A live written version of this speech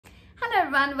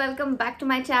everyone, welcome back to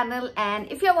my channel.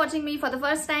 And if you're watching me for the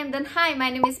first time, then hi, my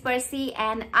name is Percy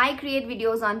and I create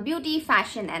videos on beauty,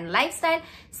 fashion and lifestyle,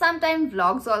 sometimes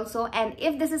vlogs also. And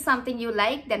if this is something you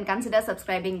like, then consider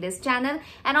subscribing this channel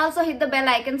and also hit the bell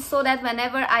icon so that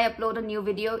whenever I upload a new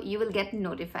video, you will get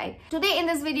notified. Today in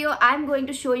this video, I'm going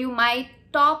to show you my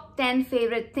top 10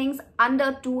 favorite things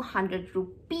under 200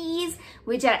 rupees,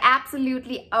 which are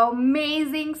absolutely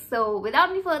amazing. So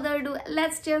without any further ado,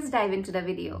 let's just dive into the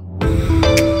video.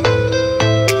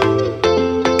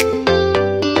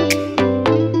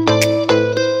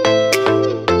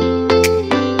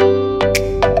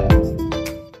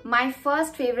 My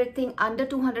first favorite thing under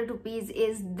 200 rupees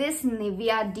is this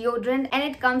Nivea deodorant, and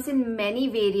it comes in many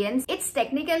variants. It's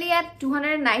technically at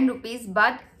 209 rupees,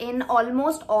 but in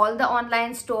almost all the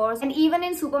online stores and even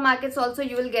in supermarkets also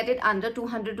you will get it under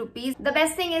 200 rupees. The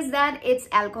best thing is that it's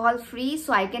alcohol free,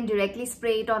 so I can directly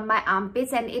spray it on my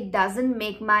armpits and it doesn't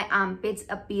make my armpits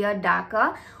appear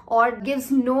darker or gives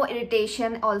no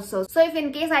irritation also. So if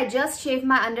in case I just shave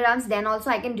my underarms, then also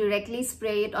I can directly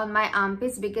spray it on my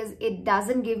armpits because it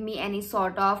doesn't give me any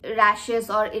sort of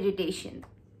rashes or irritation.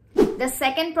 The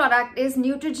second product is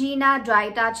Neutrogena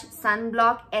Dry Touch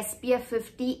Sunblock SPF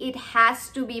 50. It has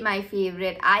to be my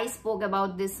favorite. I spoke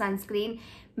about this sunscreen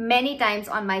many times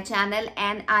on my channel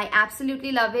and I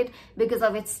absolutely love it because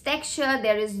of its texture.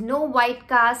 There is no white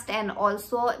cast and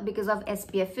also because of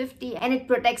SPF 50, and it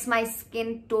protects my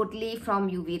skin totally from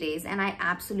UV rays and I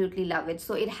absolutely love it.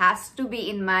 So it has to be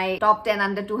in my top 10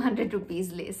 under 200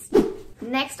 rupees list.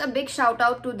 Next, a big shout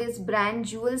out to this brand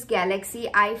Jewels Galaxy.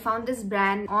 I found this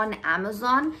brand on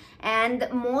Amazon and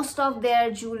most of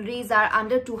their jewelries are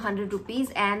under 200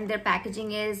 rupees and their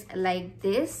packaging is like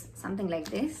this, something like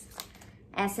this.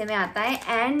 ऐसे में आता है.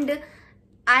 And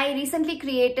I recently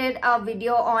created a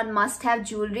video on must-have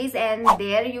jewelries and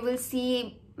there you will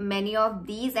see many of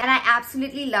these, and I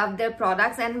absolutely love their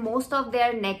products and most of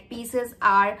their neck pieces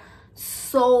are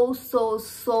so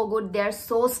good. They're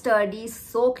so sturdy,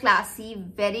 so classy,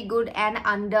 very good and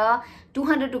under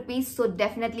 200 rupees. So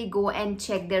definitely go and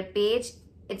check their page.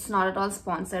 It's not at all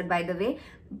sponsored, by the way,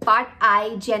 but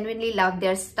I genuinely love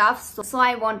their stuff. So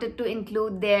I wanted to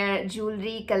include their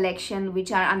jewelry collection,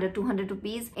 which are under 200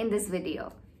 rupees in this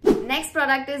video. Next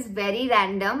product is very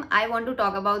random. I want to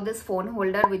talk about this phone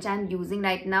holder, which I'm using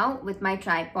right now with my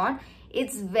tripod.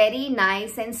 It's very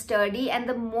nice and sturdy, and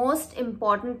the most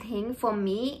important thing for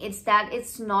me is that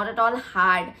it's not at all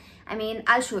hard. I mean,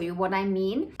 I'll show you what I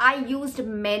mean. I used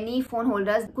many phone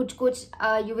holders. Kuch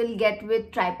you will get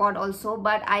with tripod also,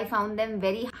 but I found them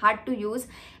very hard to use,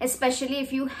 especially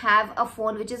if you have a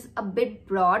phone which is a bit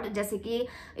broad. Jaise ki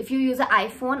if you use an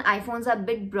iPhone, iPhones are a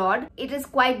bit broad. It is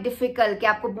quite difficult कि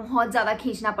आपको बहुत ज़्यादा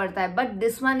खींचना पड़ता है. But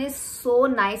this one is so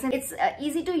nice and it's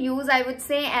easy to use, I would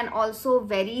say, and also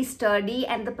very sturdy.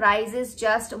 And the price is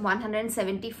just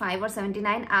 175 or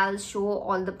 79. I'll show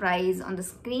all the price on the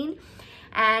screen.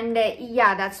 And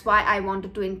yeah, that's why I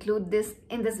wanted to include this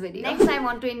in this video. Next, I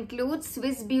want to include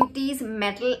Swiss Beauty's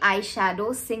Metal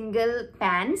Eyeshadow Single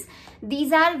Pans.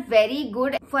 These are very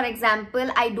good. For example,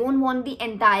 I don't want the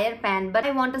entire pan, but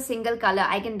I want a single color.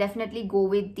 I can definitely go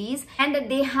with these. And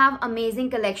they have amazing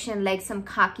collection like some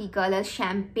khaki color,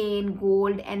 champagne,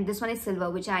 gold, and this one is silver,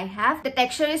 which I have. The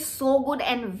texture is so good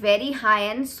and very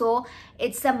high-end, so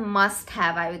it's a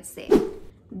must-have, I would say.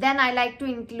 Then I like to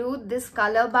include this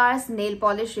Color Bars nail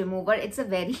polish remover. It's a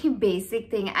very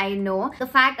basic thing, I know. The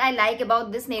fact I like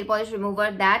about this nail polish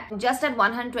remover that just at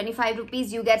 125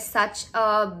 rupees you get such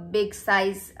a big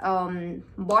size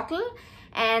bottle,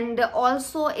 and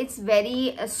also it's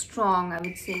very strong, I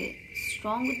would say.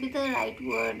 Strong would be the right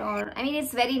word, or I mean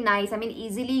it's very nice. I mean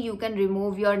easily you can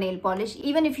remove your nail polish.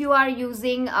 Even if you are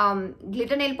using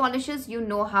glitter nail polishes, you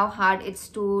know how hard it's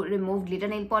to remove glitter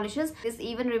nail polishes. This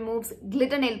even removes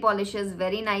glitter nail polishes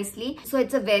very nicely. So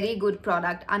it's a very good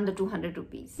product under 200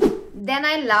 rupees. Then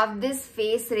I love this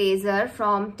face razor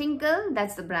from Tinkle,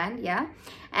 that's the brand, yeah.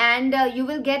 And you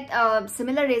will get a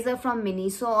similar razor from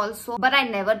Miniso also, but I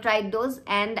never tried those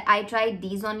and I tried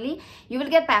these only. You will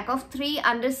get pack of 3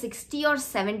 under 60 or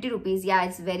 70 rupees. Yeah,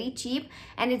 it's very cheap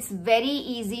and it's very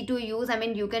easy to use. I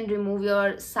mean, you can remove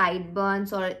your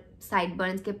sideburns or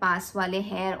sideburns ke paas wale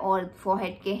hair or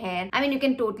forehead ke hair. I mean, you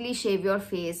can totally shave your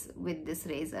face with this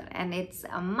razor and it's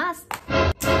a must.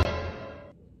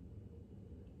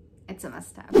 It's a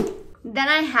must-have. Then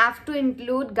I have to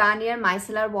include Garnier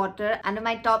Micellar Water under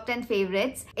my top 10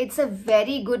 favorites. It's a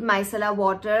very good micellar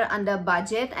water under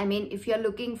budget. I mean, if you're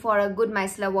looking for a good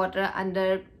micellar water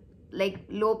under like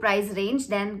low price range,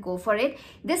 then go for it.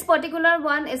 This particular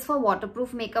one is for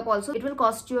waterproof makeup also. It will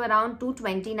cost you around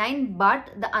 229, but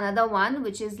the another one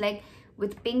which is like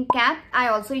with pink cap. I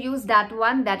also use that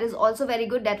one. That is also very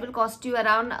good. That will cost you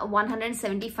around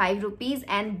 175 rupees,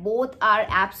 and both are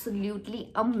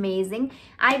absolutely amazing.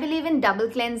 I believe in double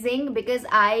cleansing because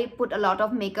I put a lot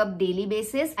of makeup daily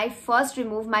basis. I first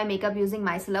remove my makeup using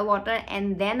micellar water,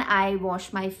 and then I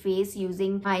wash my face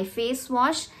using my face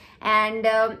wash. And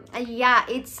yeah,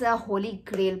 it's a holy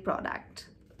grail product.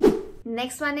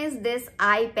 Next one is this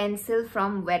eye pencil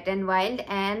from Wet n Wild,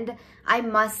 and I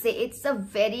must say it's a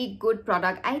very good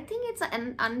product. I think it's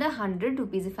under 100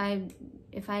 rupees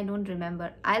if I don't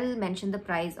remember. I'll mention the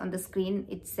price on the screen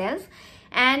itself.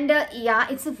 And yeah,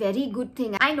 it's a very good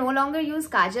thing. I no longer use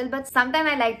kajal, but sometimes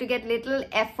I like to get little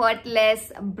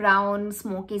effortless brown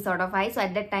smoky sort of eye. So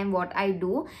at that time, what I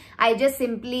do, I just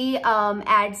simply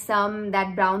add some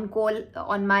that brown coal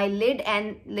on my lid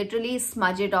and literally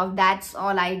smudge it off. That's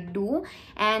all I do,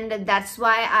 and that's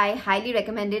why I highly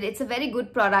recommend it. It's a very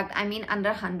good product. I mean,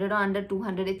 under 100 or under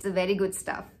 200, it's a very good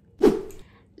stuff.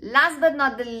 Last but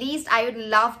not the least, I would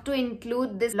love to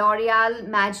include this L'Oreal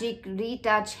Magic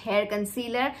Retouch Hair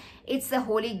Concealer. It's a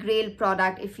holy grail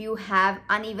product if you have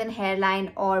uneven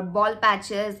hairline or bald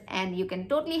patches, and you can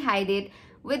totally hide it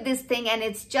with this thing, and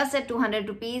it's just at 200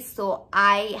 rupees. So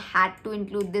I had to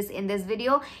include this in this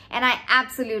video, and I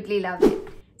absolutely love it.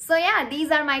 So yeah,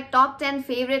 these are my top 10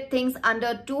 favorite things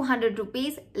under 200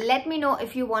 rupees. Let me know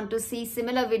if you want to see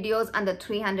similar videos under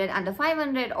 300, under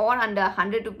 500 or under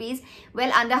 100 rupees.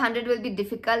 Well, under 100 will be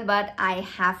difficult, but I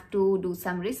have to do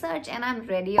some research and I'm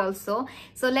ready also.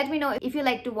 So let me know if you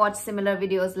like to watch similar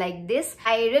videos like this.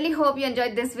 I really hope you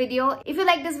enjoyed this video. If you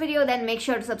like this video, then make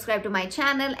sure to subscribe to my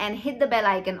channel and hit the bell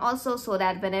icon also, so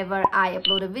that whenever I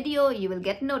upload a video, you will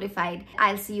get notified.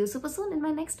 I'll see you super soon in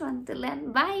my next one. Till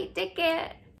then, bye. Take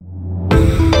care.